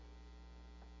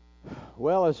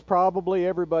Well, as probably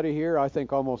everybody here, I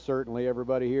think almost certainly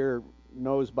everybody here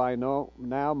knows by now,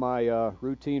 my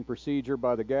routine procedure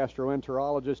by the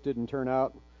gastroenterologist didn't turn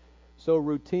out so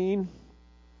routine.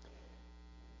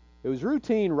 It was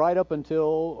routine right up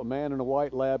until a man in a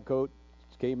white lab coat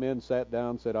came in, sat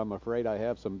down, said, "I'm afraid I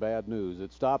have some bad news."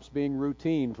 It stops being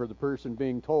routine for the person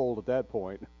being told at that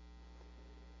point.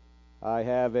 I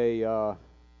have a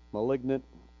malignant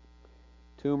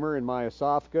tumor in my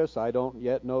esophagus. I don't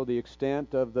yet know the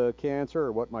extent of the cancer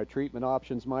or what my treatment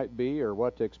options might be or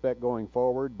what to expect going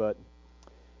forward, but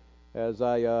as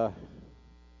I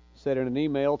said in an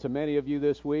email to many of you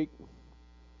this week,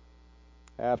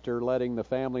 after letting the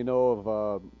family know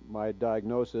of my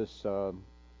diagnosis, I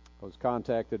was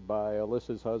contacted by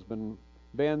Alyssa's husband,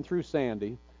 Ben, through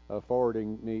Sandy,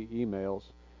 forwarding me emails.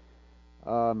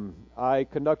 I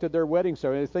conducted their wedding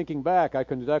ceremony. Thinking back, I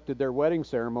conducted their wedding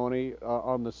ceremony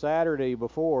on the Saturday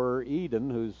before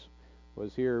Eden,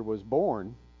 was here, was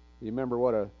born. You remember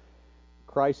what a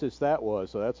crisis that was.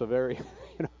 So that's a very,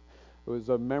 it was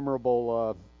a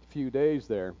memorable few days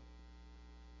there.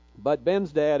 But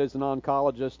Ben's dad is an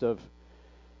oncologist of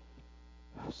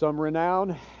some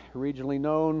renown, regionally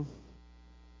known,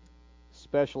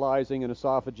 specializing in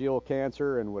esophageal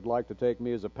cancer, and would like to take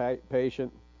me as a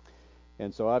patient.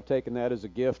 And so I've taken that as a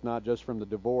gift, not just from the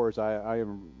DeVores. I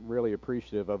am really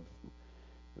appreciative of,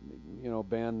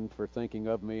 Ben for thinking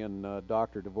of me, and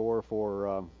Dr. DeVore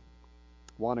for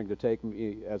wanting to take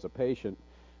me as a patient.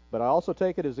 But I also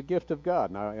take it as a gift of God,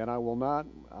 and I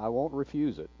won't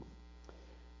refuse it.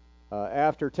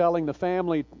 After telling the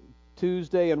family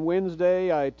Tuesday and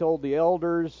Wednesday, I told the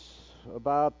elders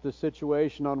about the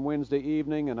situation on Wednesday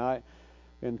evening,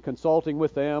 and consulting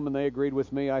with them, and they agreed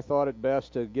with me, I thought it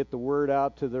best to get the word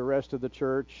out to the rest of the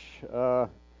church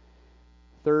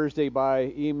Thursday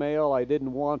by email. I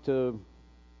didn't want to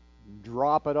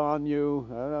drop it on you.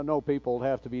 I know people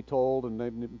have to be told,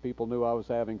 and people knew I was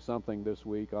having something this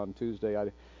week on Tuesday.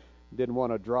 I didn't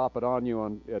want to drop it on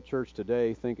you at church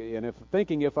today,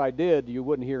 thinking if I did, you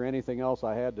wouldn't hear anything else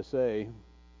I had to say,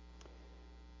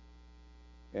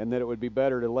 and that it would be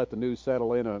better to let the news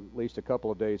settle in at least a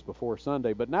couple of days before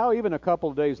Sunday. But now, even a couple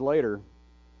of days later,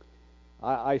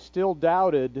 I still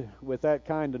doubted with that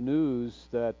kind of news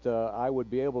that I would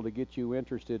be able to get you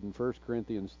interested in 1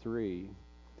 Corinthians 3.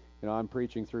 I'm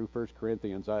preaching through 1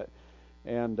 Corinthians. I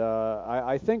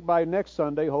think by next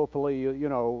Sunday, hopefully,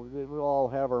 we'll all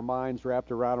have our minds wrapped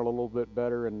around it a little bit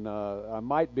better, and I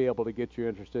might be able to get you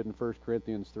interested in 1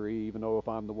 Corinthians 3, even though if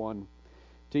I'm the one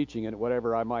teaching it,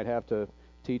 whatever I might have to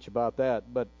teach about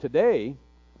that. But today,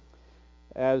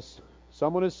 as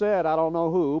someone has said, I don't know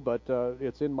who, but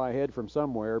it's in my head from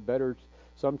somewhere,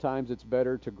 sometimes it's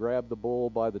better to grab the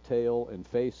bull by the tail and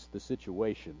face the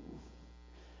situation.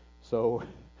 So,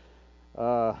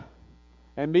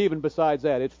 and even besides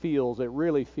that, it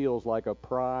really feels like a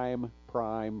prime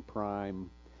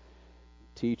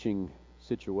teaching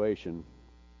situation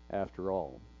after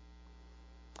all.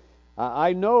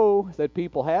 I know that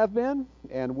people have been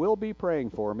and will be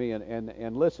praying for me,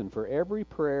 and listen, for every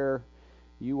prayer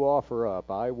you offer up,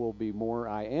 I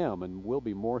am and will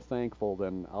be more thankful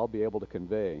than I'll be able to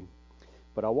convey.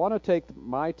 But I want to take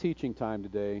my teaching time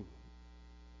today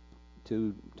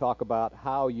to talk about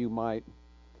how you might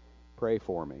pray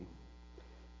for me.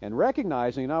 And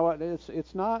recognizing,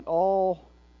 it's not all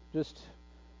just,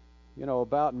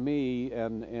 about me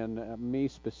and me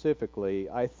specifically.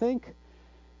 I think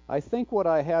what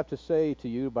I have to say to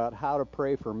you about how to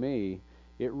pray for me,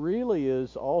 it really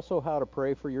is also how to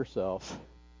pray for yourself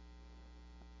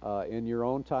in your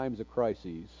own times of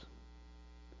crises.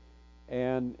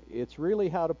 And it's really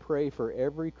how to pray for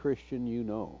every Christian you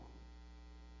know.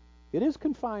 It is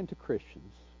confined to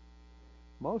Christians.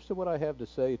 Most of what I have to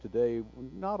say today,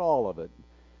 not all of it,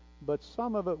 but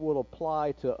some of it will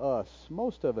apply to us.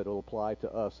 Most of it will apply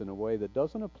to us in a way that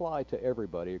doesn't apply to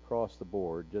everybody across the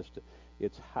board.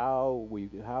 It's how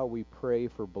we pray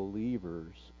for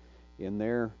believers in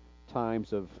their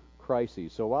times of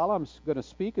crises. So while I'm going to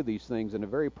speak of these things in a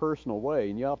very personal way,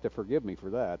 and you'll have to forgive me for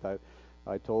that.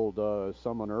 I told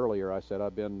someone earlier, I said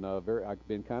I've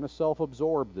been kind of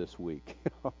self-absorbed this week.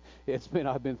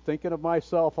 I've been thinking of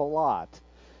myself a lot,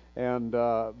 and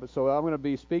so I'm going to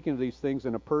be speaking of these things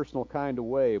in a personal kind of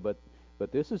way. But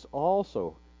this is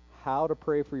also how to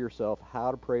pray for yourself,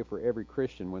 how to pray for every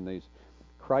Christian when these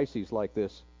crises like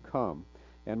this come.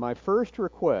 And my first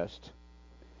request,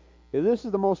 this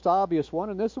is the most obvious one,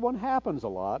 and this one happens a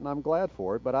lot, and I'm glad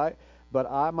for it.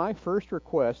 My first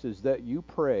request is that you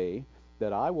pray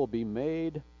that I will be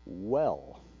made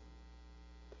well.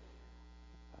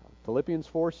 Philippians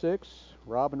 4:6,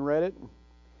 Robin read it.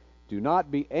 Do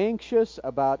not be anxious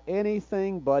about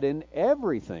anything, but in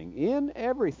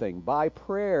everything, by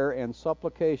prayer and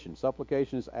supplication.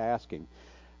 Supplication is asking.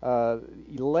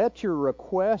 Let your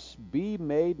requests be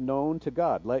made known to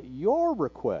God. Let your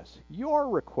request.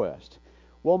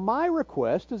 Well, my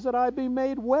request is that I be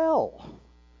made well.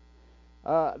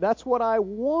 That's what I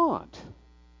want.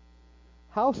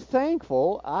 How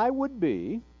thankful I would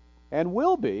be, and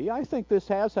will be, I think this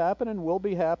has happened and will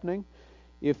be happening,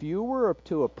 if you were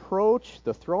to approach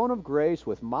the throne of grace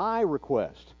with my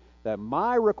request, that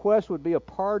my request would be a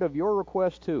part of your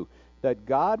request too, that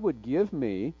God would give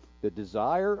me the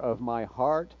desire of my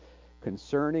heart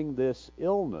concerning this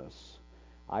illness.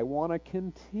 I want to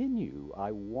continue.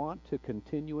 I want to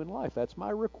continue in life. That's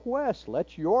my request.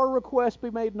 Let your request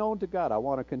be made known to God. I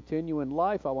want to continue in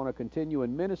life. I want to continue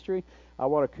in ministry. I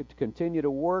want to continue to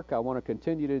work. I want to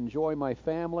continue to enjoy my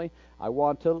family. I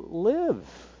want to live.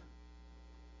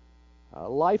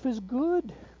 Life is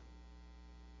good.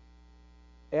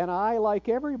 And I, like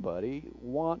everybody,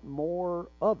 want more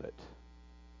of it.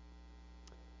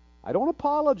 I don't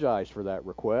apologize for that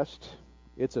request.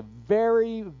 It's a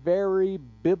very, very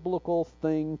biblical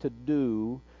thing to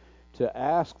do, to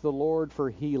ask the Lord for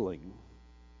healing.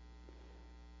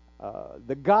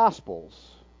 The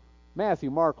Gospels,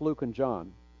 Matthew, Mark, Luke, and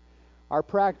John, are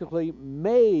practically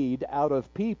made out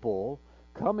of people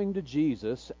coming to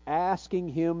Jesus, asking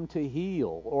Him to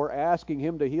heal, or asking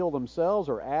Him to heal themselves,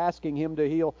 or asking Him to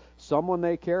heal someone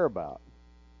they care about.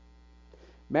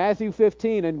 Matthew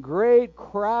 15, and great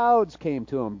crowds came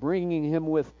to Him, bringing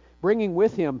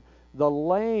with Him the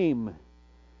lame,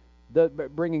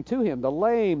 bringing to Him the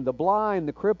lame, the blind,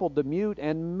 the crippled, the mute,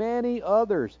 and many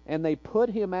others. And they put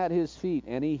Him at His feet,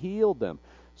 and He healed them.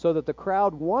 So that the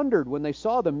crowd wondered when they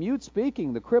saw the mute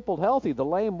speaking, the crippled healthy, the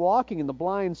lame walking, and the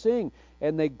blind seeing,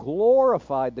 and they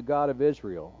glorified the God of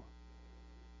Israel.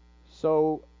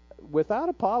 So, without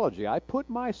apology, I put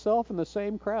myself in the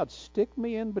same crowd. Stick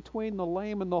me in between the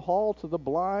lame and the halt, the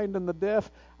blind and the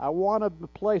deaf. I want a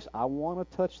place. I want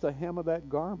to touch the hem of that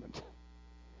garment.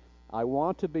 I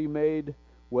want to be made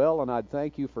well, and I'd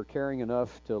thank you for caring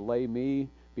enough to lay me,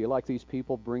 be like these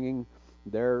people, bringing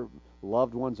their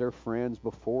loved ones, their friends,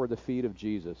 before the feet of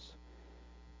Jesus,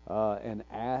 and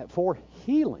for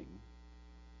healing,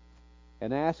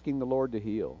 and asking the Lord to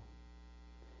heal.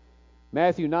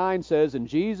 Matthew 9 says, and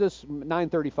Jesus,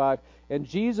 9:35, and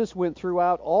Jesus went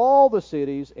throughout all the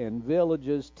cities and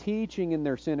villages, teaching in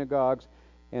their synagogues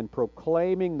and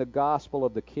proclaiming the gospel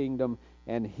of the kingdom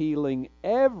and healing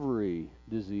every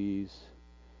disease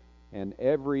and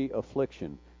every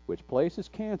affliction, which places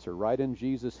cancer right in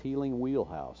Jesus' healing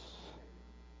wheelhouse.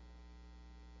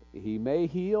 He may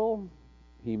heal,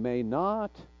 He may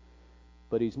not,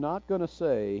 but He's not going to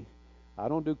say, I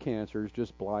don't do cancers,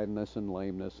 just blindness and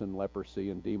lameness and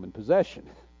leprosy and demon possession.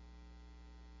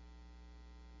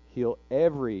 Heal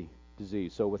every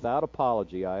disease. So without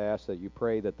apology, I ask that you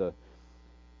pray that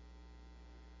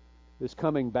this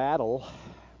coming battle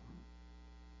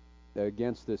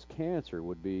against this cancer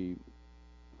would be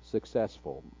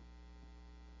successful.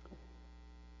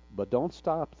 But don't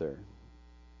stop there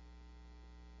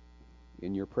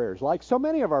in your prayers, like so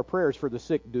many of our prayers for the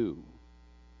sick do.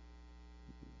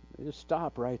 They just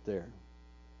stop right there.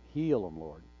 Heal them,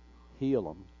 Lord. Heal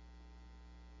them.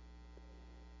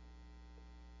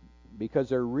 Because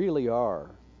there really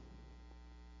are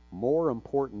more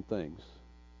important things.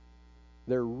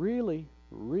 There really,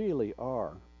 really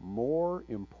are more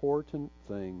important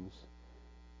things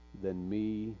than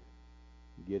me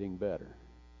getting better.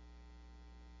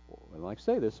 And like I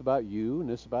say, this about you, and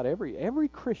this about every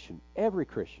Christian,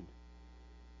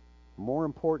 more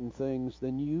important things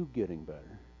than you getting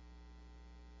better.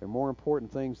 They're more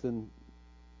important things than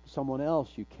someone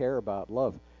else you care about,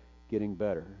 love, getting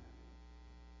better.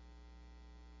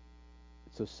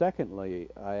 So secondly,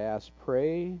 I ask,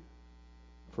 pray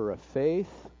for a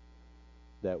faith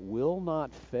that will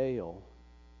not fail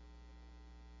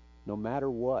no matter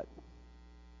what.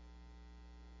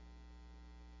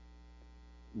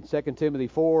 In 2 Timothy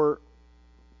 4,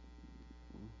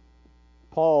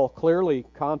 Paul, clearly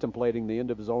contemplating the end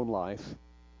of his own life,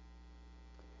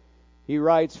 he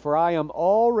writes, for I am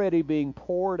already being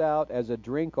poured out as a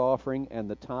drink offering, and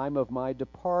the time of my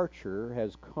departure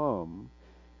has come.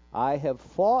 I have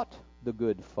fought the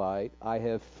good fight. I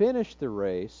have finished the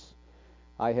race.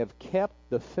 I have kept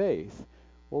the faith.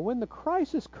 Well, when the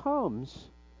crisis comes,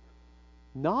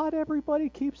 not everybody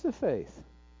keeps the faith.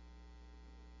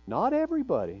 Not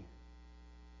everybody.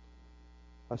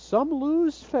 Some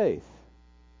lose faith,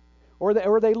 or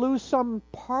they lose some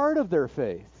part of their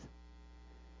faith.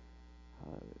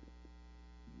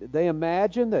 they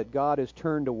imagine that God has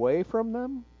turned away from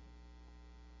them.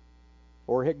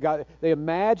 Or they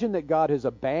imagine that God has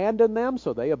abandoned them,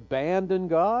 so they abandon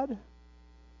God.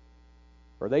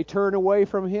 Or they turn away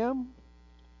from Him.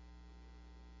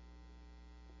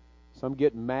 Some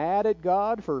get mad at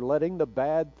God for letting the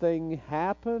bad thing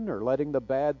happen or letting the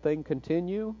bad thing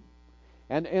continue.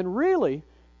 And really,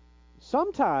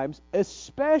 sometimes,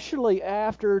 especially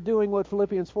after doing what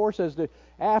Philippians 4 says,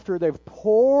 after they've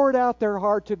poured out their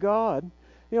heart to God,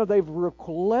 they've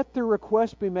let their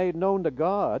request be made known to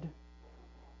God,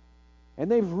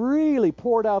 and they've really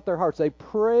poured out their hearts. They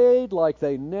prayed like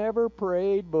they never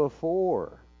prayed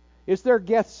before. It's their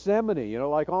Gethsemane,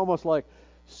 almost like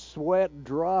sweat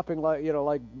dropping,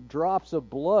 like drops of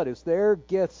blood. It's their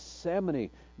Gethsemane.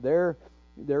 They're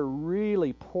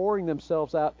really pouring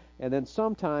themselves out. And then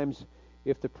sometimes,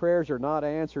 if the prayers are not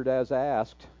answered as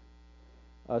asked,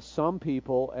 some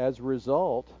people, as a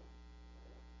result,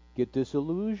 get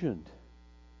disillusioned.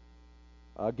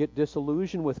 Get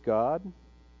disillusioned with God,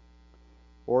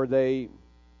 or they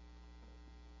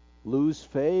lose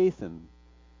faith in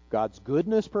God's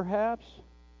goodness, perhaps.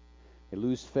 They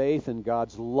lose faith in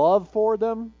God's love for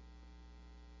them.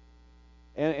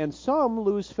 And some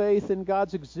lose faith in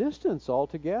God's existence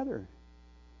altogether.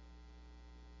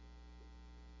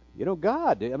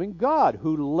 God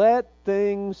who let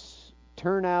things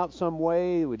turn out some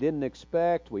way we didn't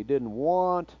expect, we didn't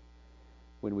want,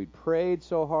 when we prayed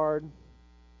so hard.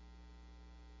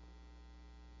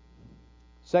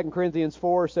 2 Corinthians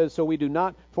 4 says, so we do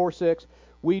not, 4:6,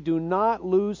 we do not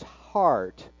lose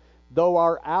heart. Though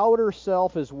our outer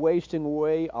self is wasting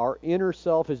away, our inner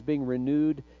self is being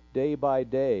renewed day by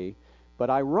day. But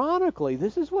ironically,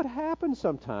 this is what happens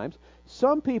sometimes.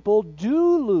 Some people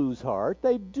do lose heart.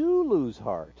 They do lose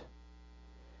heart.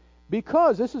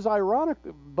 Because, this is ironic,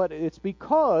 but it's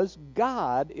because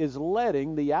God is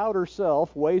letting the outer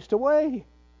self waste away.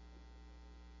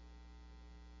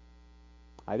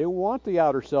 I didn't want the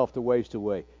outer self to waste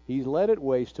away. He's let it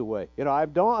waste away.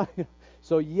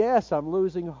 So yes, I'm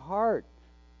losing heart.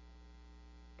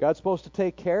 God's supposed to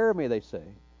take care of me, they say.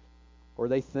 Or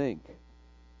they think.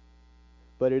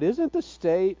 But it isn't the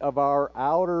state of our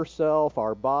outer self,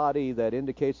 our body, that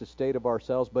indicates the state of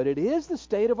ourselves, but it is the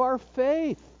state of our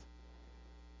faith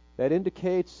that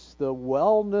indicates the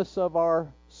wellness of our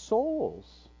souls.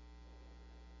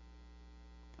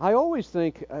 I always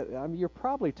think, you're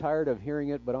probably tired of hearing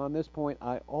it, but on this point,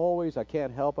 I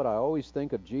can't help it, I always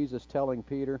think of Jesus telling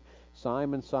Peter,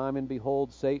 Simon, Simon,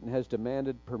 behold, Satan has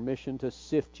demanded permission to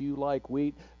sift you like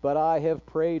wheat, but I have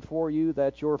prayed for you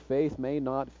that your faith may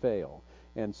not fail.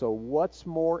 And so what's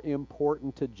more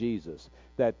important to Jesus?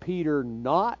 That Peter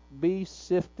not be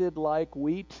sifted like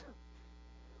wheat?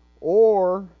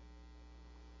 Or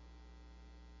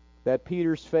that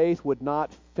Peter's faith would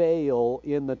not fail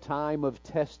in the time of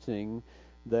testing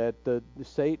that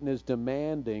Satan is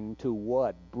demanding to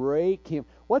what? Break him.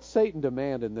 What's Satan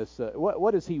demand in this?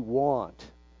 What does he want?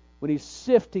 When he's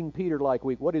sifting Peter like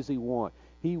wheat, what does he want?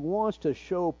 He wants to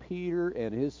show Peter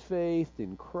and his faith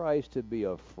in Christ to be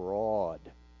a fraud.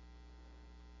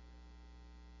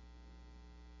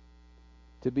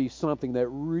 To be something that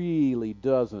really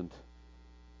doesn't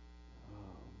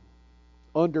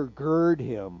undergird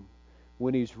him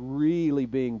when he's really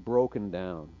being broken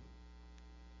down.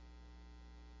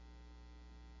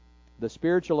 The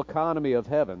spiritual economy of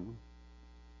heaven,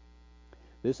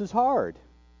 this is hard,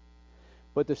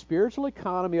 but the spiritual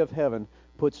economy of heaven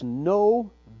puts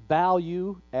no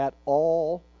value at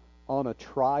all on a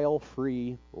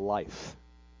trial-free life.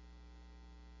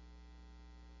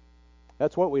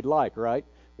 That's what we'd like, right?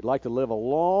 We'd like to live a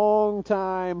long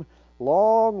time,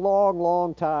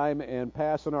 long time, and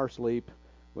pass in our sleep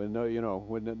with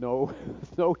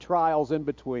no trials in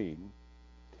between.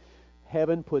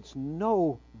 Heaven puts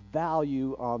no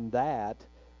value on that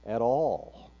at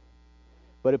all.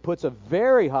 But it puts a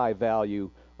very high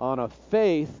value on a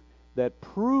faith that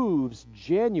proves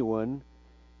genuine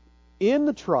in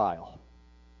the trial,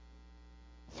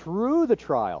 through the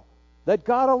trial, that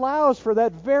God allows for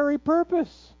that very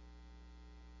purpose.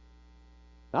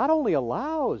 Not only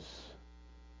allows,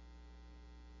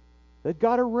 that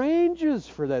God arranges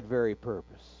for that very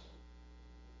purpose.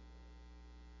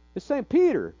 It's St.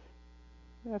 Peter,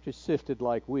 after sifted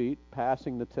like wheat,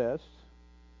 passing the test,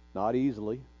 not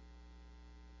easily,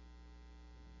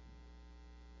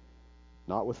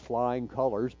 not with flying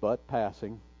colors, but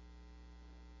passing.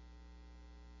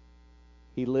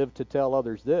 He lived to tell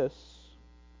others this: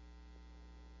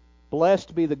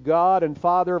 Blessed be the God and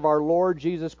Father of our Lord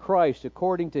Jesus Christ.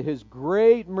 According to His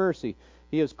great mercy,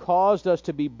 He has caused us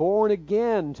to be born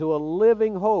again to a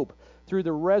living hope through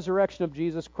the resurrection of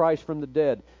Jesus Christ from the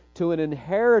dead, to an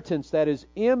inheritance that is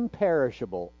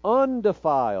imperishable,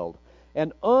 undefiled,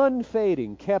 and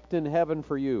unfading, kept in heaven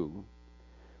for you,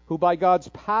 who by God's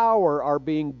power are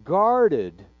being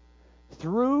guarded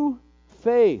through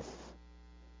faith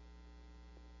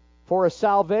for a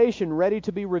salvation ready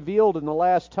to be revealed in the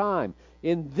last time.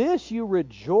 In this you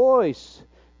rejoice,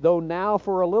 though now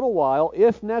for a little while,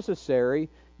 if necessary,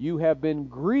 you have been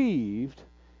grieved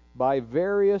by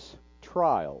various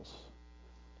trials,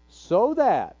 so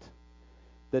that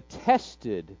the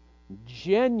tested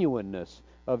genuineness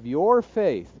of your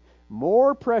faith,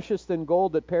 more precious than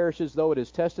gold that perishes though it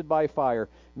is tested by fire,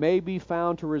 may be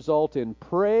found to result in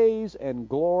praise and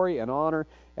glory and honor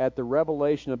at the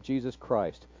revelation of Jesus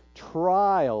Christ.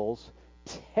 Trials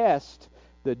test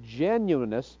the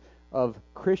genuineness of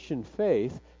Christian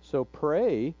faith, so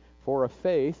pray for a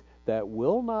faith that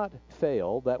will not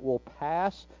fail, that will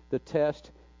pass the test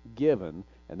given.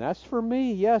 And that's for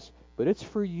me, yes, but it's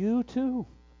for you too.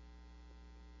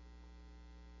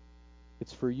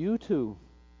 It's for you too.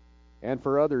 And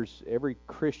for others. Every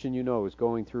Christian you know is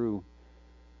going through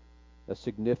a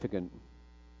significant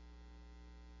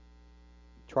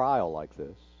trial like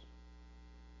this.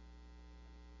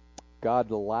 God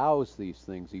allows these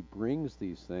things. He brings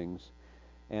these things.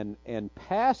 And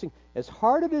passing, as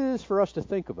hard as it is for us to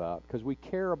think about, because we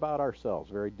care about ourselves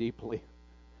very deeply,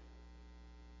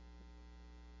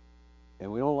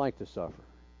 and we don't like to suffer,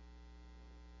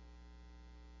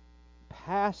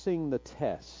 passing the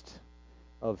test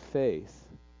of faith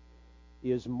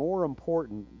is more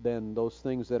important than those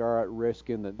things that are at risk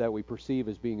that we perceive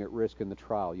as being at risk in the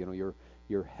trial. You know,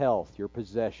 your health, your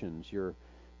possessions, your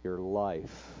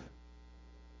life.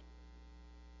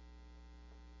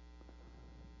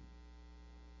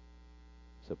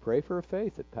 So pray for a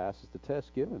faith that passes the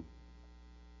test given.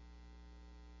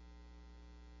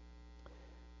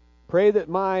 Pray that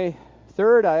my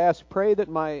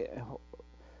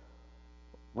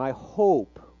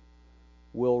hope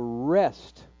will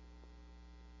rest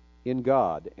in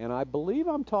God. And I believe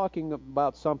I'm talking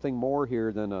about something more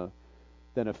here than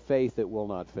a faith that will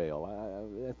not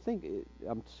fail. I think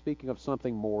I'm speaking of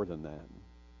something more than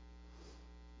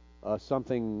that.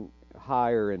 Something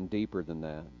higher and deeper than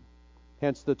that.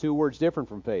 Hence the two words different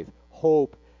from faith,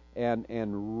 hope and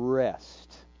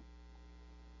rest.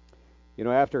 You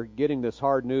know, after getting this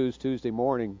hard news Tuesday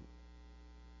morning,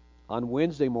 on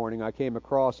Wednesday morning I came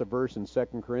across a verse in 2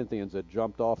 Corinthians that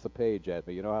jumped off the page at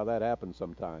me. You know how that happens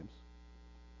sometimes.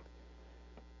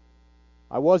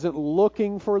 I wasn't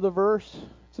looking for the verse.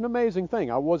 It's an amazing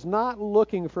thing. I was not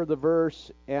looking for the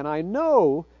verse, and it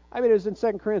was in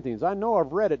 2 Corinthians. I know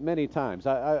I've read it many times.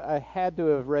 I had to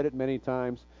have read it many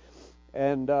times.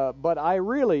 And but I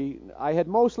had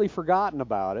mostly forgotten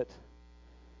about it.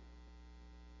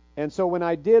 And so when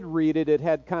I did read it, it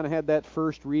had kind of had that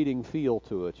first reading feel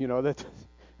to it, you know, that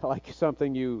like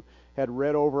something you had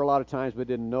read over a lot of times but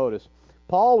didn't notice.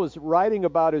 Paul was writing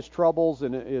about his troubles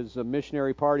and his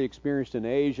missionary party experienced in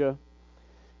Asia.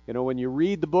 You know, when you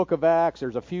read the book of Acts,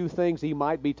 there's a few things he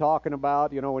might be talking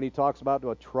about. You know, when he talks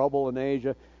about trouble in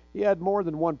Asia, he had more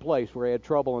than one place where he had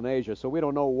trouble in Asia, so we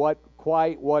don't know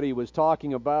quite what he was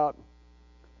talking about.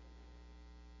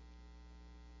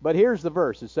 But here's the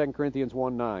verse, it's 2 Corinthians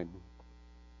 1:9.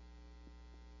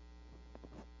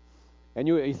 And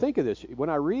you think of this,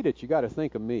 when I read it, you got to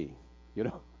think of me, you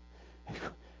know.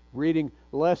 Reading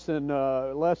less than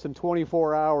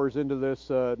 24 hours into this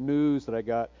news that I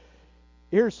got.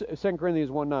 Here's 2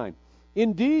 Corinthians 1:9.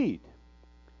 Indeed,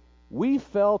 we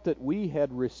felt that we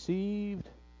had received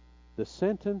the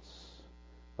sentence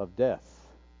of death,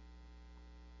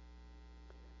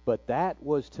 but that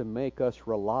was to make us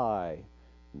rely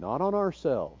not on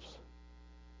ourselves,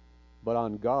 but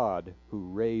on God who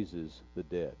raises the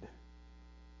dead.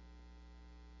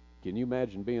 Can you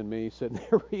imagine being me sitting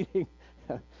there reading?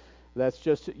 That's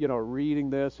just, you know, reading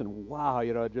this and wow,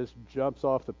 you know, it just jumps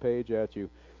off the page at you.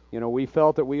 You know, we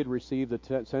felt that we had received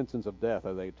the sentence of death.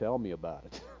 They tell me about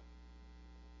it.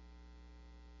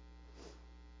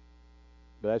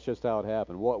 But that's just how it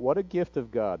happened. What a gift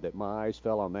of God that my eyes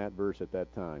fell on that verse at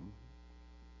that time.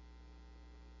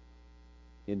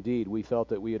 Indeed, we felt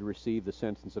that we had received the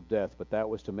sentence of death, but that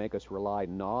was to make us rely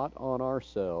not on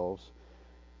ourselves,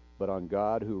 but on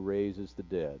God who raises the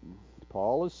dead.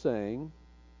 Paul is saying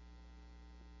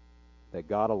that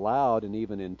God allowed and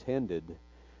even intended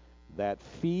that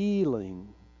feeling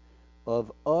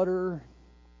of utter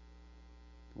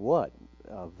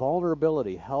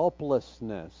vulnerability,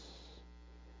 helplessness,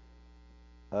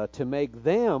 to make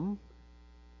them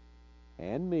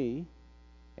and me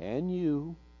and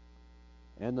you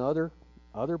and other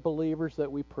other believers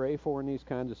that we pray for in these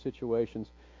kinds of situations,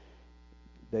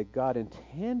 that God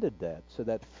intended that, so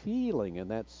that feeling and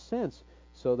that sense,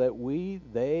 so that we,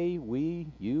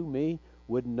 you, me,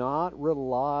 would not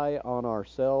rely on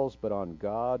ourselves, but on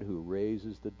God who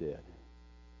raises the dead.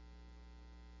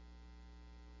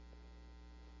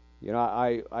 You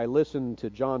know, I listen to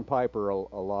John Piper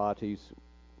a lot. He's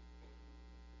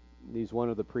one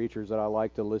of the preachers that I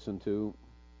like to listen to.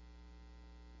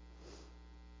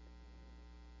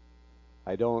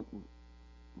 I don't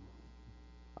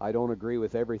agree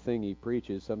with everything he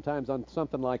preaches. Sometimes on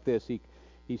something like this, he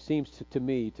seems to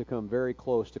me to come very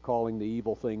close to calling the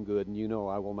evil thing good, and you know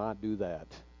I will not do that.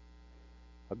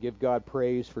 I'll give God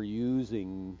praise for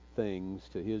using things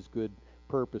to His good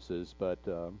purposes, but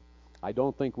I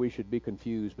don't think we should be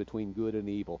confused between good and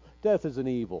evil. Death is an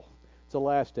evil. It's the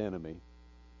last enemy.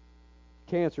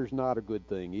 Cancer's not a good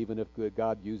thing, even if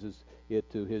God uses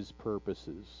it to His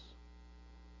purposes.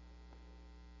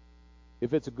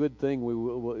 If it's a good thing,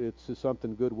 it's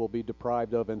something good we'll be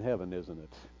deprived of in heaven, isn't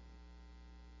it?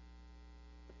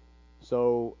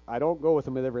 So I don't go with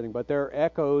him with everything, but there are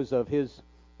echoes of his,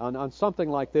 on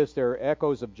something like this, there are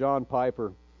echoes of John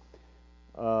Piper,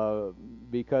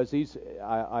 because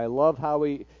I love how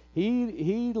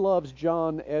he loves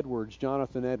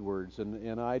Jonathan Edwards,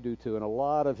 and I do too, and a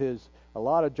lot of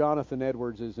Jonathan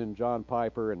Edwards is in John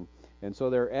Piper, and so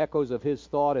there are echoes of his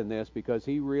thought in this, because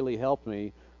he really helped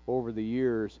me over the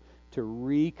years to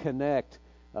reconnect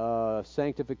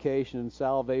sanctification and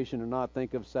salvation, and not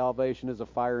think of salvation as a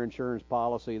fire insurance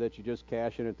policy that you just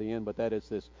cash in at the end, but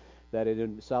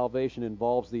salvation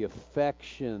involves the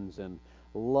affections and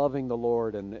loving the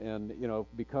Lord, and you know,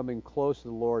 becoming close to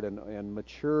the Lord, and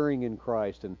maturing in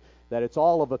Christ, and that it's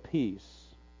all of a piece.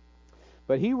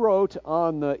 But he wrote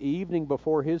on the evening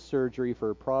before his surgery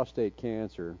for prostate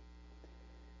cancer,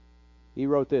 he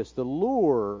wrote this: the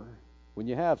lure, when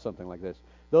you have something like this,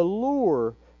 the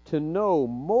lure to know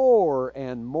more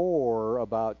and more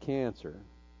about cancer,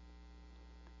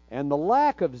 and the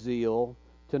lack of zeal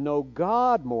to know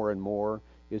God more and more,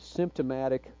 is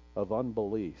symptomatic of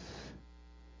unbelief.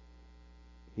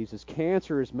 He says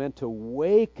cancer is meant to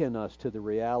awaken us to the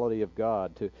reality of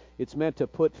God. It's meant to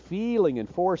put feeling and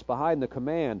force behind the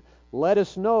command, let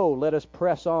us know, let us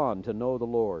press on to know the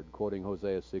Lord, quoting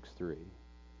Hosea 6:3.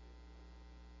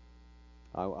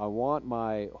 I want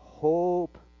my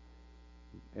hope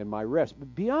and my rest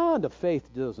beyond a faith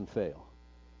that doesn't fail,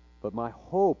 but my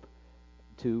hope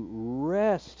to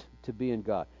rest to be in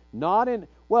God. Not in,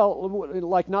 well,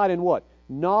 like not in what?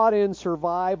 Not in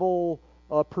survival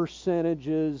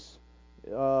percentages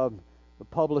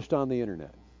published on the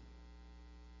internet.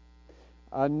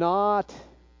 Not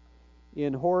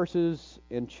in horses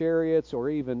and chariots or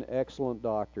even excellent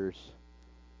doctors,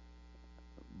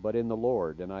 but in the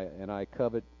Lord. And I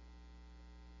covet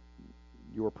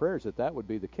your prayers that would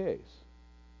be the case.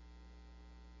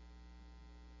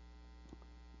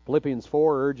 Philippians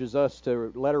 4 urges us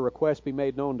to let a request be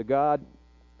made known to God.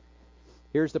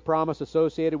 Here's the promise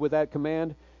associated with that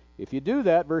command. If you do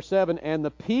that, verse 7, and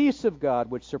the peace of God,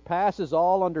 which surpasses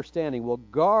all understanding, will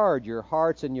guard your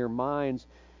hearts and your minds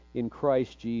in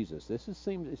Christ Jesus. It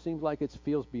seems like it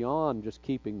feels beyond just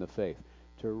keeping the faith.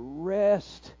 To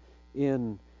rest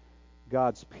in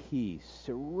God's peace,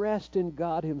 to rest in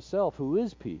God Himself, who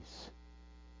is peace.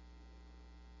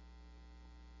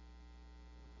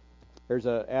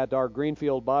 At our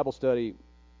Greenfield Bible study,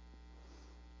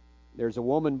 there's a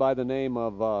woman by the name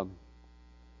of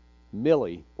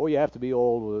Millie. Boy, you have to be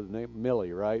old with the name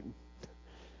Millie, right?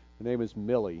 Her name is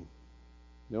Millie.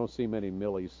 You don't see many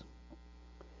Millies.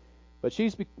 But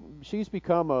she's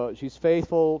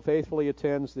faithfully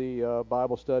attends the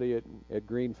Bible study at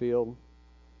Greenfield.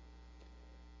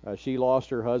 She lost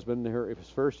her husband.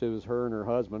 First it was her and her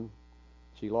husband.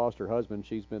 She lost her husband.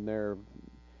 She's been there.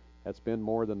 That's been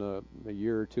more than a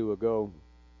year or two ago.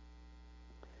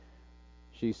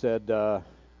 She said, to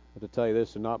tell you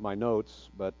this, and not my notes,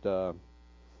 but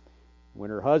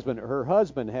when her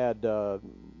husband had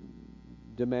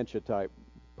dementia type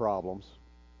problems,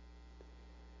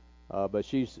 but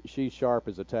she's sharp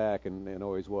as a tack, and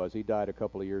always was. He died a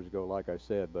couple of years ago, like I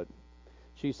said, but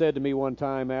she said to me one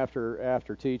time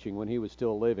after teaching, when he was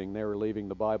still living, they were leaving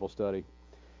the Bible study,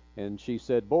 and she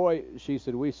said, "Boy," she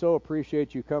said, "we so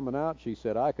appreciate you coming out." She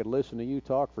said, "I could listen to you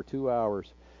talk for 2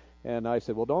 hours." And I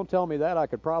said, "Well, don't tell me that. I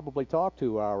could probably talk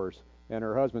 2 hours." And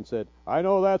her husband said, "I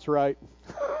know that's right."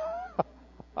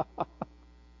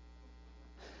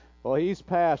 Well, he's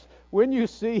passed. When you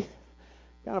see,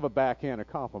 kind of a backhanded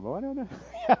compliment, I don't know.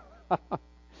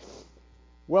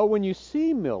 Well, when you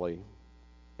see Millie,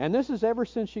 and this is ever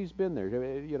since she's been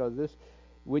there, you know,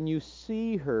 when you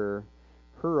see her,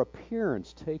 her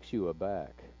appearance takes you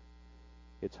aback.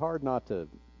 It's hard not to,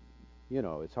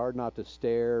 it's hard not to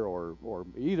stare or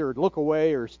either look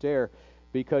away or stare,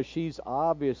 because she's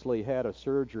obviously had a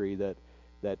surgery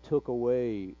that took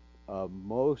away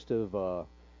most of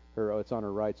her. It's on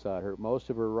her right side. Most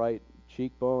of her right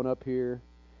cheekbone up here,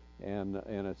 and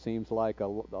it seems like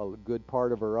a good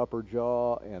part of her upper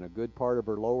jaw and a good part of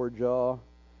her lower jaw.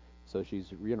 So she's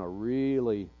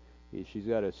really, she's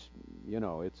got a,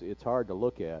 it's hard to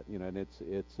look at, and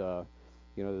it's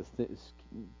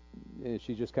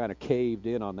she's just kind of caved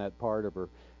in on that part of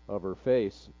her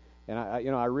face. And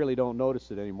I really don't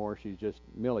notice it anymore. She's just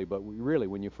Millie. But really,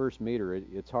 when you first meet her,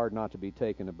 it's hard not to be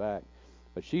taken aback.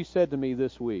 But she said to me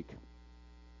this week,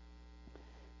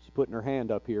 she's putting her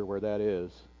hand up here where that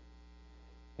is,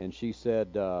 and she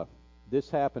said, this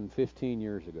happened 15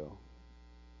 years ago.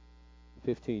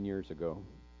 15 years ago.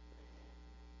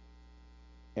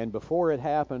 And before it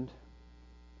happened,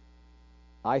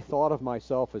 I thought of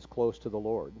myself as close to the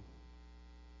Lord.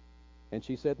 And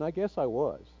she said, and I guess I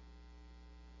was.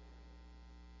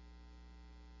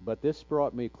 But this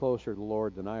brought me closer to the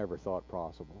Lord than I ever thought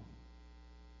possible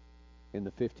in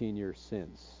the 15 years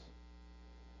since.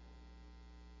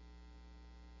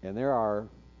 And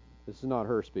this is not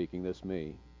her speaking, this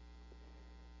me,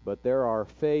 but there are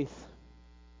faith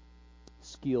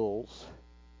skills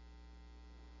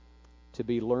to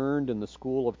be learned in the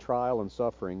school of trial and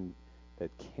suffering that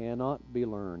cannot be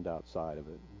learned outside of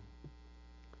it.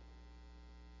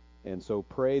 And so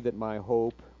pray that my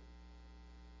hope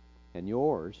and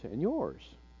yours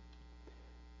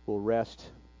will rest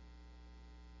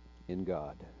in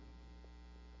God.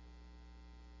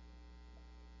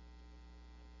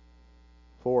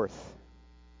 Fourth,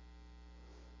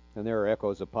 and there are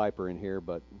echoes of Piper in here,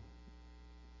 but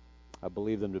I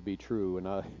believe them to be true,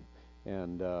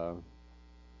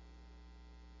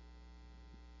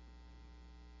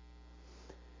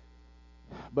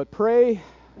 but pray,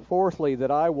 fourthly,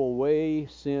 that I will weigh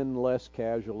sin less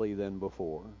casually than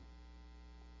before.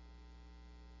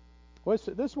 This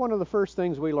is one of the first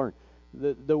things we learn.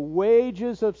 The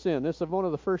wages of sin. This is one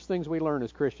of the first things we learn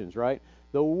as Christians, right?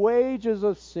 The wages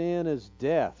of sin is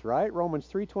death, right? Romans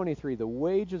 3:23. The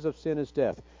wages of sin is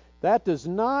death. That does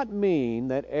not mean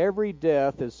that every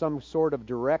death is some sort of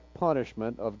direct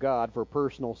punishment of God for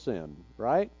personal sin,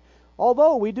 right?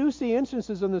 Although we do see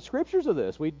instances in the Scriptures of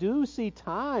this. We do see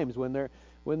times when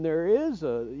there is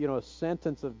a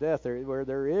sentence of death, where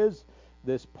there is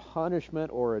this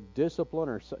punishment or a discipline,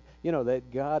 or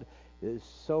that God is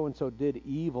so and so did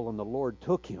evil and the Lord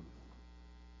took him.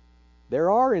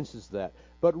 There are instances of that.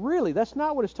 But really, that's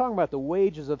not what it's talking about. The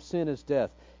wages of sin is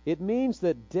death. It means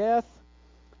that death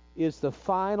is the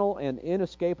final and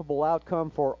inescapable outcome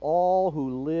for all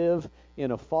who live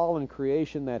in a fallen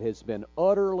creation that has been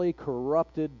utterly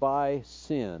corrupted by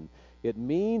sin. It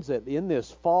means that in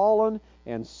this fallen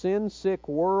and sin-sick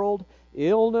world,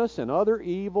 illness and other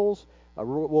evils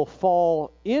will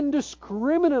fall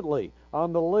indiscriminately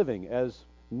on the living as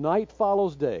night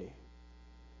follows day.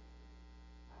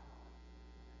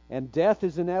 And death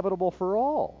is inevitable for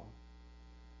all.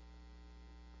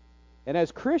 And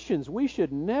as Christians, we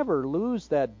should never lose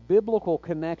that biblical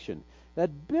connection,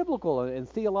 that biblical and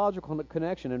theological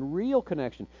connection and real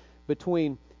connection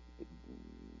between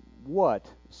what?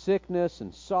 Sickness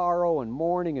and sorrow and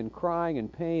mourning and crying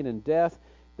and pain and death,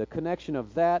 the connection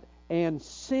of that and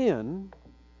sin,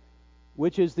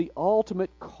 which is the ultimate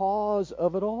cause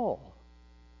of it all.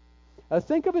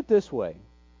 Think of it this way.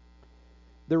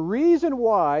 The reason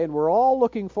why, and we're all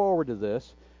looking forward to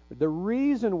this, the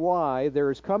reason why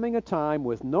there is coming a time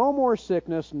with no more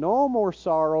sickness, no more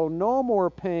sorrow, no more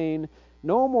pain,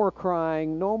 no more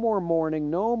crying, no more mourning,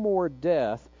 no more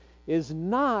death, is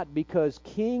not because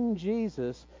King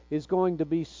Jesus is going to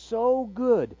be so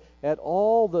good at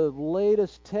all the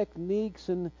latest techniques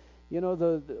and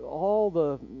all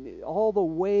the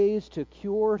ways to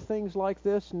cure things like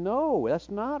this. No, that's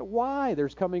not why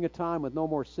there's coming a time with no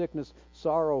more sickness,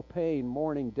 sorrow, pain,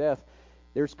 mourning, death.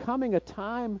 There's coming a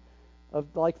time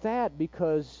like that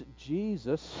because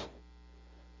Jesus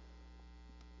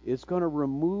is going to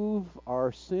remove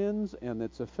our sins and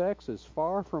its effects as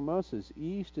far from us as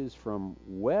east is from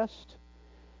west.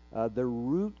 The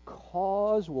root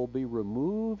cause will be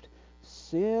removed.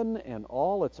 Sin and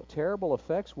all its terrible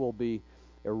effects will be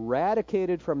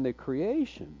eradicated from the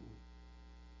creation.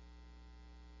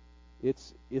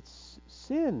 It's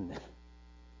sin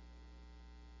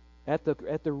at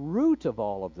the root of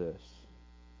all of this.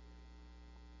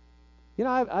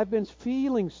 I've been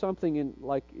feeling something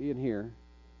in here.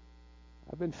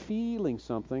 I've been feeling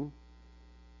something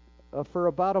for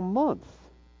about a month.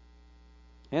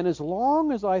 And as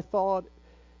long as I thought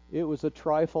it was a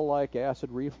trifle like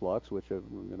acid reflux, which,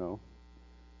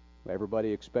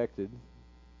 everybody expected,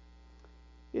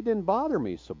 it didn't bother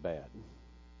me so bad.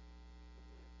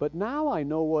 But now I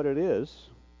know what it is,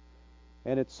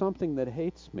 and it's something that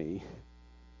hates me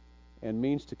and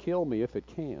means to kill me if it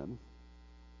can.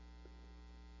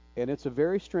 And it's a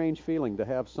very strange feeling to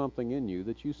have something in you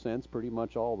that you sense pretty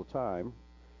much all the time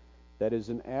that is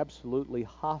an absolutely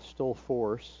hostile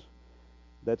force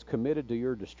that's committed to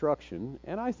your destruction.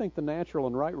 And I think the natural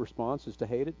and right response is to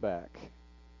hate it back.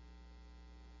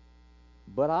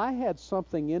 But I had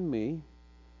something in me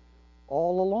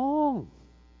all along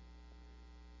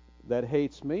that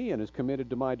hates me and is committed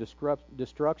to my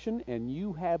destruction, and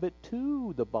you have it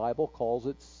too. The Bible calls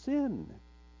it sin.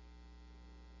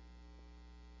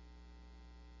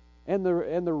 And the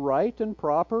right and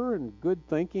proper and good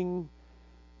thinking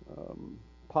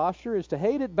posture is to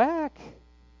hate it back.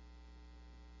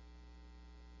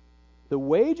 The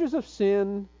wages of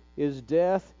sin is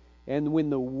death, and when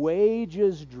the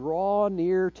wages draw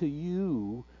near to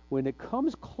you, when it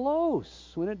comes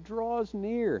close, when it draws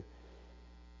near,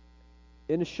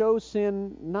 and it shows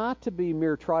sin not to be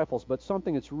mere trifles, but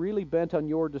something that's really bent on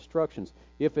your destructions.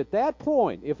 If at that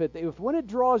point, if when it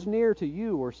draws near to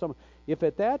you, if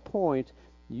at that point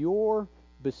your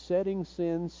besetting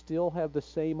sins still have the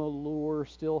same allure,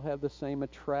 still have the same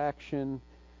attraction,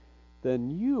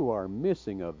 then you are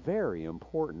missing a very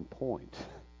important point.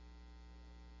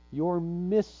 You're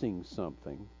missing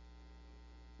something.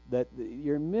 That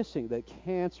you're missing that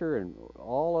cancer and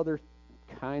all other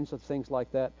kinds of things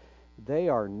like that. They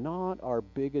are not our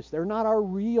biggest, they're not our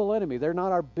real enemy. They're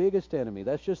not our biggest enemy.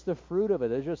 That's just the fruit of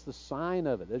it. It's just the sign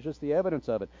of it. It's just the evidence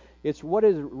of it. It's what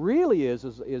it really is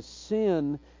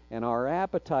sin and our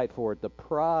appetite for it, the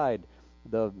pride,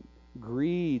 the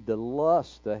greed, the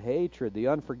lust, the hatred, the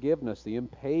unforgiveness, the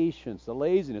impatience, the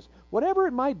laziness, whatever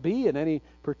it might be in any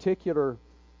particular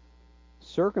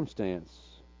circumstance.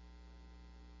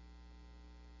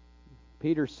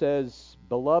 Peter says,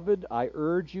 "Beloved, I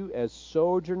urge you as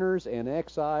sojourners and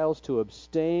exiles to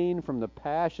abstain from the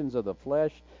passions of the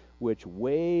flesh which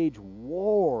wage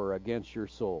war against your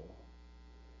soul."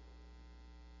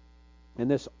 And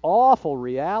this awful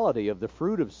reality of the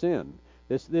fruit of sin,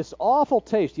 this awful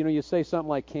taste, you say something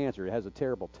like cancer, it has a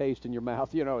terrible taste in your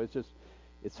mouth, it's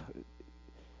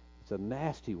a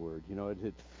nasty word,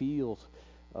 it feels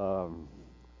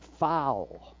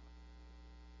foul.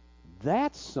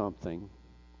 That's something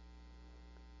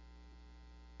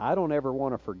I don't ever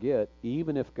want to forget,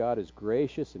 even if God is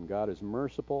gracious and God is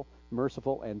merciful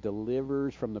and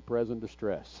delivers from the present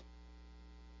distress.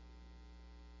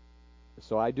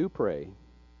 So I do pray,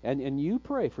 and you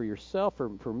pray for yourself,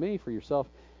 for me, for yourself,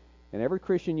 and every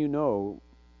Christian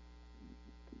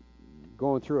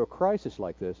going through a crisis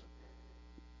like this,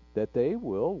 that they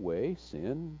will weigh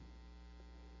sin,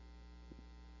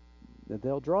 that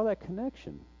they'll draw that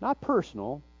connection. Not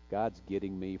personal, God's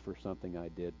getting me for something I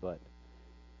did, but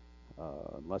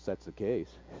unless that's the case.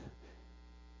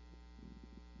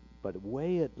 But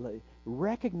weigh it,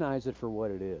 recognize it for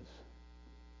what it is.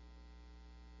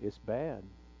 It's bad.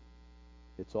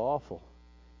 It's awful.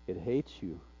 It hates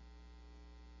you.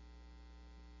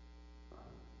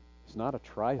 It's not a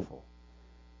trifle.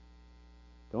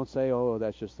 Don't say, "Oh,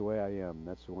 that's just the way I am.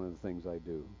 That's one of the things I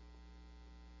do.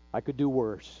 I could do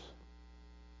worse."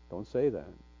 Don't say that.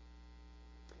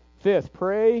 Fifth,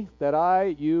 pray that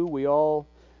we all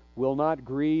will not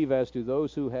grieve as do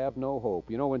those who have no hope.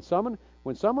 When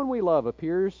someone we love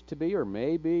appears to be or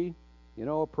may be,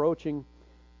 approaching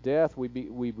death, we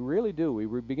really do. We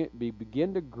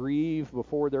begin to grieve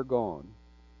before they're gone.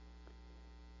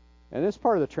 And this is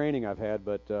part of the training I've had,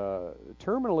 but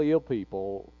terminally ill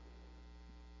people,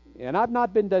 and I've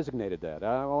not been designated that.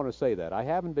 I want to say that. I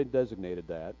haven't been designated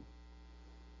that.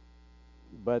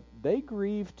 But they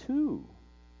grieve too.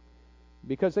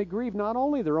 Because they grieve not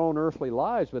only their own earthly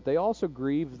lives, but they also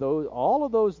grieve all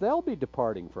of those they'll be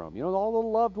departing from. All the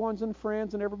loved ones and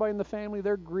friends and everybody in the family,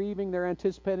 they're grieving, they're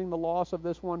anticipating the loss of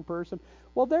this one person.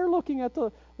 Well, they're looking at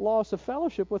the loss of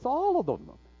fellowship with all of them.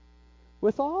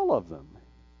 With all of them.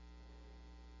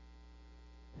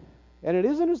 And it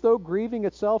isn't as though grieving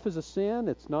itself is a sin.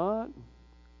 It's not.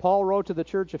 Paul wrote to the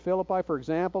church of Philippi, for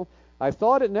example, "I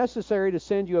thought it necessary to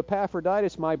send you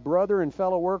Epaphroditus, my brother and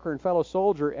fellow worker and fellow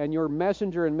soldier, and your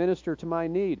messenger and minister to my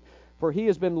need. For he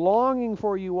has been longing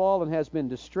for you all and has been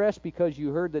distressed because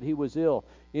you heard that he was ill.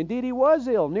 Indeed, he was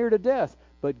ill, near to death.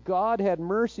 But God had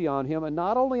mercy on him, and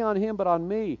not only on him, but on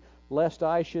me, lest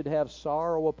I should have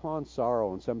sorrow upon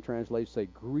sorrow." And some translations say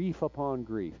grief upon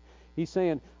grief. He's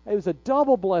saying it was a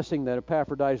double blessing that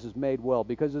Epaphroditus is made well,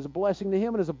 because it's a blessing to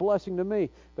him and it's a blessing to me.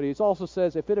 But he also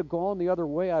says if it had gone the other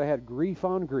way, I'd have had grief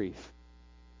on grief.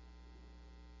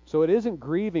 So it isn't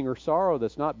grieving or sorrow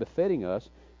that's not befitting us,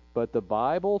 but the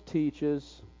Bible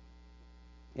teaches,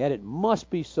 and it must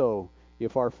be so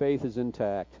if our faith is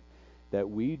intact, that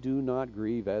we do not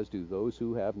grieve as do those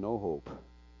who have no hope.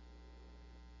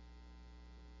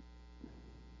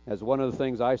 As one of the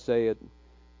things I say at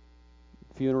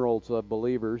funerals of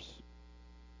believers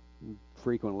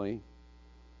frequently,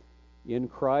 in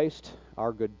Christ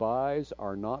our goodbyes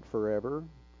are not forever,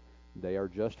 they are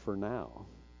just for now.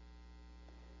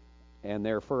 And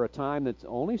they're for a time that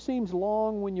only seems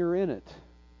long when you're in it,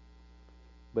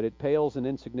 but it pales in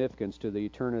insignificance to the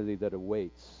eternity that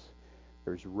awaits.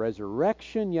 There's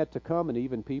resurrection yet to come, and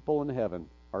even people in heaven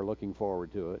are looking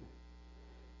forward to it.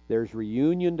 There's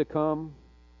reunion to come.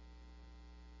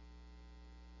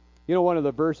 You know, one of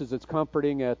the verses that's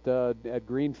comforting at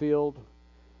Greenfield,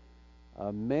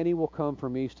 many will come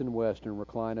from east and west and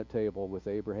recline at table with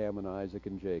Abraham and Isaac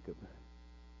and Jacob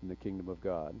in the kingdom of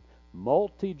God.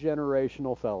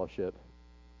 Multi-generational fellowship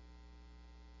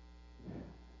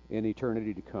in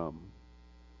eternity to come.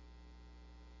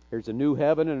 There's a new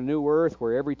heaven and a new earth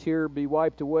where every tear will be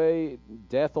wiped away.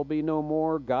 Death will be no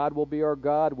more. God will be our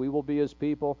God. We will be His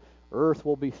people. Earth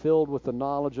will be filled with the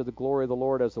knowledge of the glory of the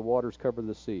Lord as the waters cover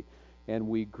the sea. And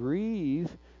we grieve,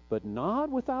 but not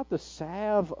without the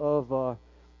salve of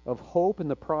hope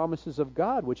and the promises of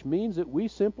God, which means that we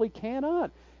simply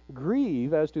cannot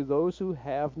grieve as do those who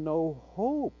have no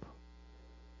hope.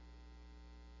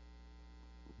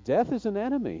 Death is an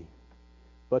enemy,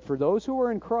 but for those who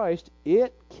are in Christ,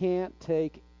 it can't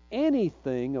take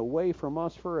anything away from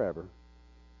us forever,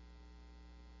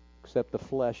 except the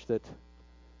flesh that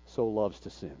so loves to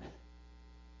sin.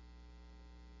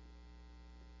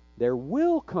 There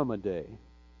will come a day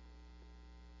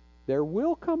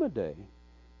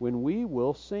when we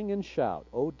will sing and shout,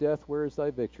 O death, where is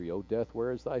thy victory? O death,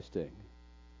 where is thy sting?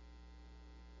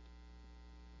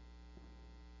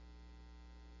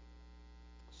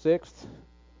 Sixth,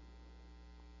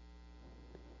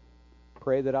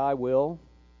 pray that I will,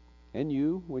 and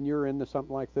you, when you're into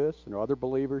something like this, and other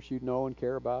believers you know and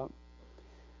care about,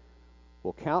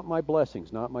 will count my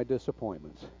blessings, not my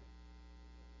disappointments.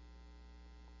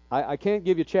 I can't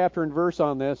give you chapter and verse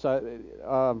on this,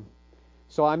 so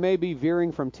I may be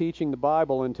veering from teaching the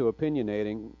Bible into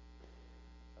opinionating,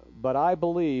 but I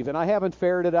believe, and I haven't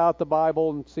ferreted out the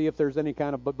Bible and see if there's any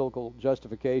kind of biblical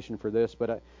justification for this,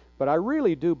 but I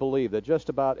really do believe that just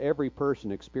about every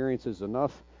person experiences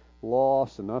enough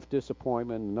loss, enough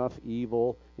disappointment, enough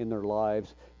evil in their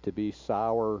lives to be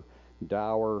sour,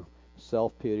 dour,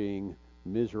 self-pitying,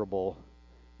 miserable,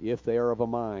 if they are of a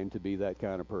mind to be that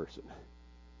kind of person.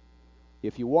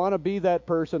 If you want to be that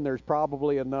person, there's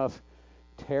probably enough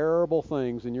terrible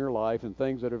things in your life and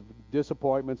things that are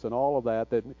disappointments and all of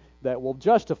that will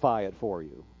justify it for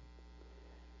you.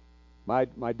 My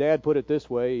dad put it this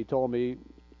way. He told me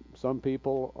some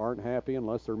people aren't happy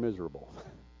unless they're miserable.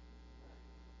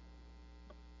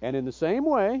 And in the same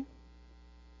way,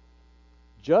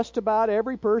 just about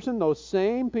every person, those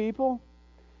same people,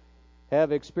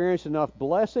 have experienced enough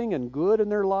blessing and good in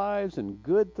their lives and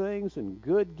good things and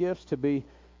good gifts to be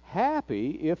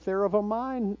happy if they're of a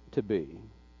mind to be.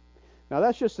 Now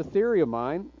that's just a theory of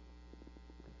mine,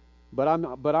 but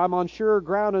I'm on sure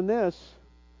ground in this.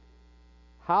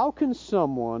 How can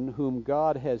someone whom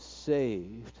God has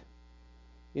saved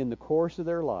in the course of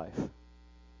their life,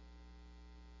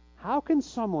 how can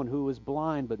someone who is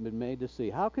blind but been made to see,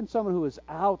 how can someone who is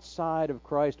outside of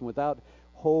Christ and without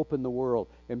hope in the world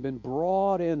and been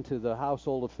brought into the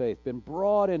household of faith, been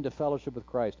brought into fellowship with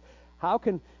Christ, how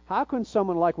can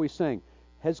someone, like we sang,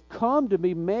 has come to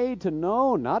be made to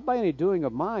know, not by any doing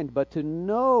of mind, but to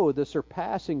know the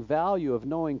surpassing value of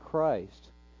knowing Christ,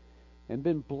 and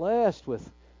been blessed with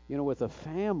a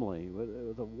family,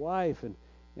 with a wife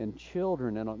and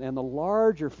children, and the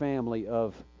larger family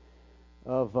of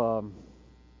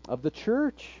the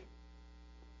church?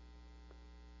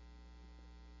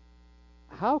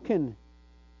 How can,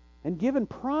 and given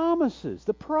promises,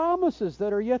 the promises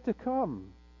that are yet to come,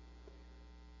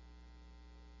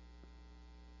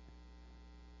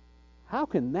 how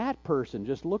can that person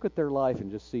just look at their life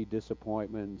and just see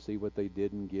disappointment and see what they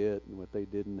didn't get and what they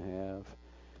didn't have,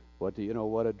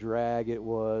 what a drag it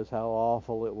was, how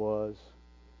awful it was,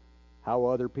 how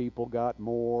other people got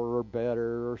more or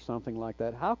better or something like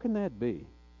that? How can that be?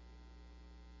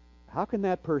 How can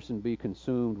that person be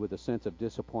consumed with a sense of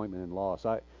disappointment and loss?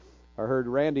 I heard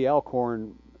Randy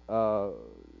Alcorn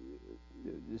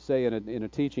say in a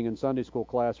teaching in Sunday school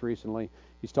class recently,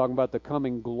 He's talking about the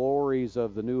coming glories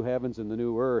of the new heavens and the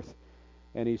new earth.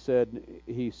 And he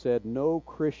said, no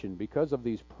Christian, because of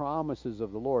these promises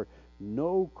of the Lord,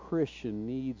 no Christian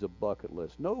needs a bucket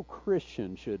list. No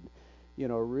Christian should,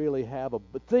 really have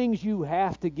things you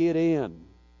have to get in.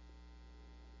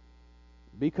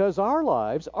 Because our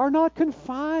lives are not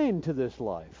confined to this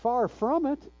life. Far from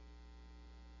it.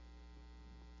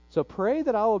 So pray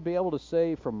that I will be able to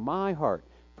say from my heart,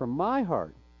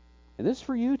 and this is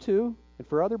for you too, and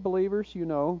for other believers,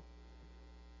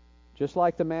 just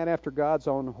like the man after God's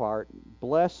own heart,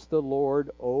 bless the Lord,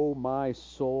 O my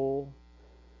soul,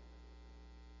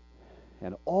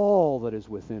 and all that is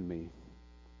within me.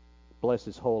 Bless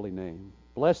His holy name.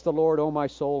 Bless the Lord, O my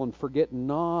soul, and forget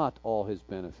not all His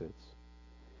benefits,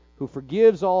 who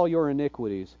forgives all your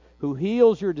iniquities, who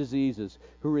heals your diseases,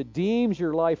 who redeems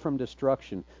your life from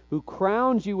destruction, who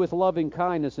crowns you with loving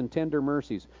kindness and tender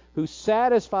mercies, who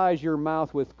satisfies your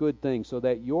mouth with good things, so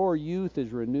that your youth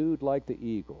is renewed like the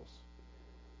eagles.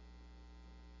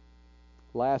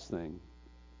 Last thing,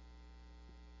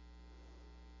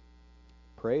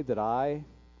 pray that I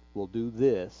will do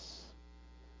this,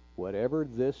 whatever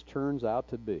this turns out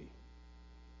to be,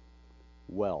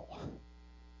 well.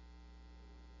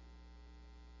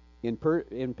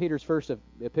 In Peter's first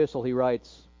epistle, he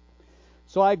writes,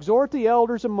 So I exhort the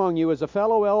elders among you, as a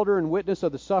fellow elder and witness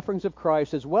of the sufferings of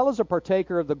Christ, as well as a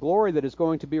partaker of the glory that is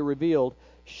going to be revealed,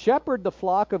 shepherd the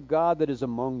flock of God that is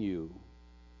among you,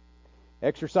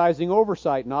 exercising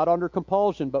oversight, not under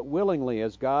compulsion, but willingly,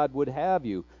 as God would have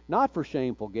you, not for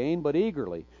shameful gain, but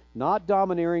eagerly, not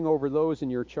domineering over those in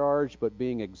your charge, but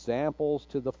being examples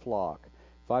to the flock.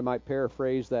 If I might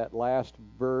paraphrase that last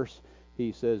verse,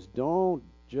 he says, Don't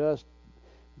just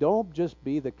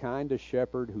be the kind of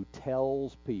shepherd who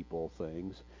tells people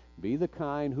things. Be the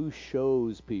kind who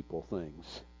shows people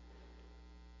things.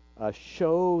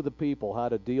 Show the people how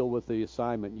to deal with the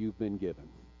assignment you've been given.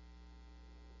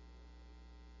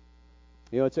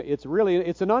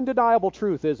 It's an undeniable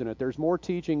truth, isn't it? There's more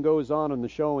teaching goes on in the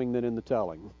showing than in the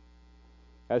telling.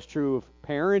 That's true of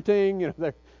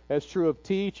parenting. That's true of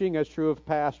teaching. That's true of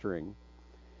pastoring.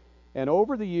 And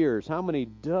over the years, how many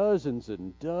dozens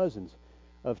and dozens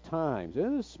of times,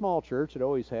 in a small church, it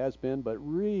always has been, but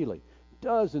really,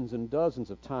 dozens and dozens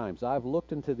of times, I've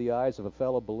looked into the eyes of a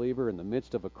fellow believer in the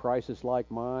midst of a crisis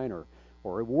like mine, or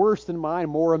worse than mine,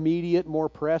 more immediate, more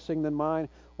pressing than mine,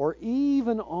 or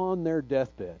even on their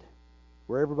deathbed,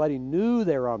 where everybody knew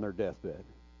they were on their deathbed.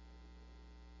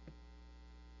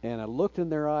 And I looked in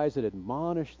their eyes and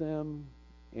admonished them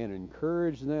and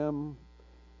encouraged them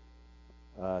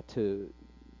to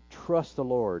trust the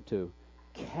Lord, to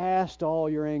cast all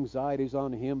your anxieties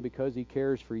on Him because He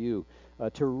cares for you,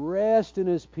 to rest in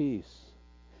His peace,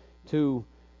 to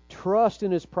trust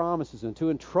in His promises, and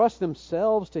to entrust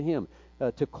themselves to Him,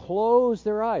 to close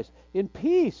their eyes in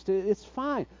peace. It's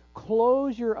fine.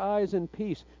 Close your eyes in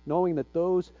peace, knowing that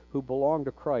those who belong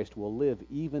to Christ will live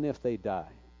even if they die.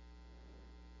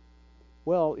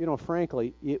 Well,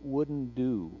 frankly, it wouldn't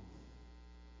do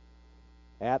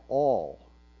at all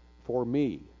for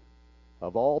me,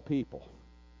 of all people,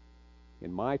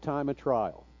 in my time of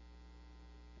trial,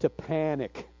 to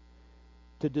panic,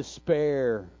 to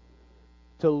despair,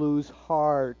 to lose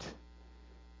heart,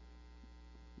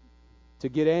 to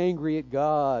get angry at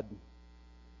God,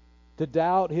 to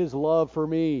doubt His love for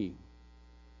me,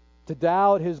 to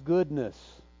doubt His goodness,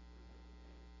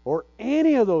 or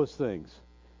any of those things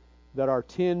that are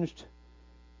tinged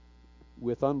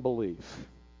with unbelief.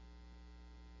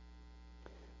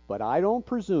 But I don't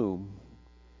presume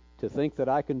to think that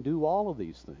I can do all of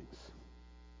these things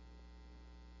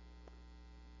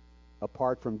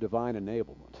apart from divine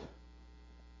enablement.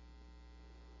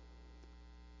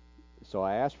 So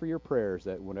I ask for your prayers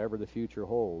that whenever the future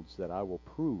holds, that I will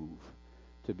prove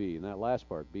to be, in that last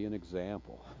part, be an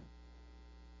example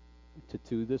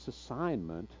to this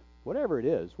assignment, whatever it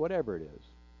is.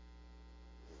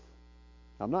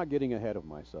 I'm not getting ahead of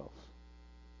myself.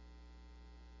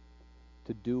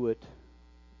 To do it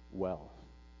well.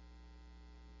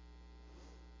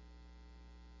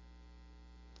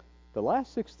 The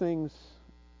last 6 things,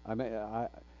 I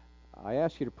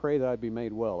asked you to pray that I'd be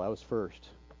made well. That was first.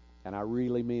 And I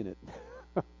really mean it.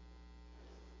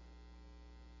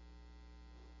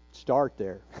 Start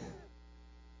there.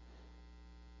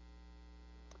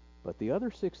 But the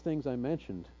other 6 things I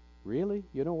mentioned, really,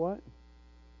 you know what?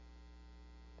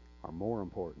 Are more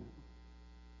important.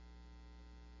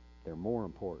 They're more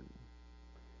important.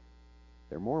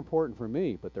 They're more important for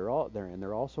me, but they're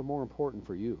also more important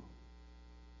for you.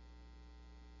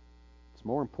 It's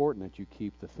more important that you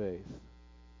keep the faith,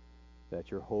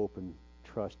 that your hope and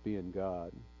trust be in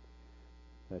God,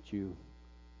 that you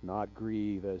not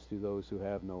grieve as do those who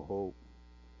have no hope,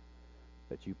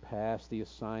 that you pass the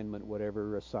assignment,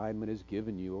 whatever assignment is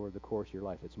given you over the course of your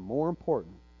life. It's more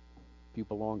important if you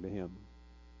belong to Him.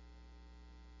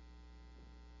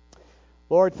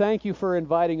 Lord, thank you for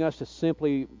inviting us to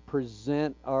simply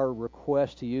present our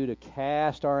request to you, to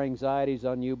cast our anxieties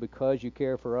on you because you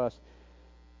care for us.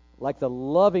 Like the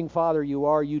loving Father you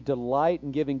are, you delight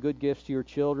in giving good gifts to your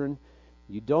children.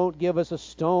 You don't give us a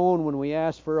stone when we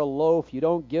ask for a loaf. You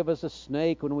don't give us a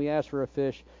snake when we ask for a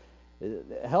fish.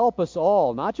 Help us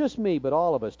all, not just me, but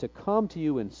all of us, to come to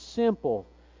you in simple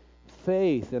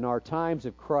faith in our times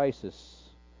of crisis.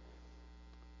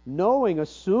 Knowing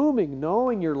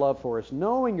your love for us,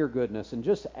 knowing your goodness, and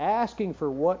just asking for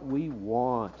what we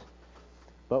want.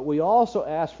 But we also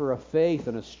ask for a faith,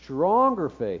 and a stronger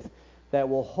faith, that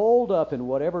will hold up in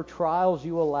whatever trials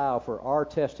you allow for our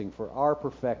testing, for our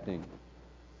perfecting.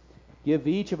 Give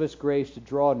each of us grace to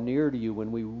draw near to you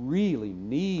when we really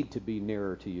need to be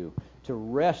nearer to you, to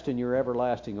rest in your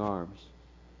everlasting arms,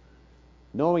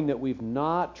 knowing that we've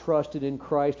not trusted in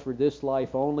Christ for this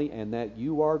life only, and that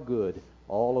you are good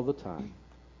all of the time.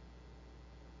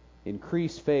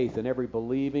 Increase faith in every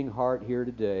believing heart here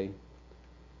today,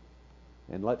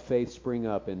 and let faith spring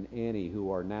up in any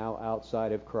who are now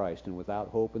outside of Christ and without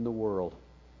hope in the world,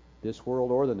 this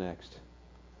world or the next,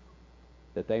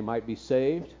 that they might be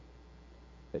saved,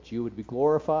 that you would be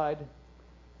glorified,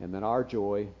 and that our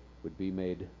joy would be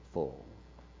made full.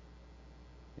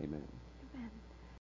 Amen.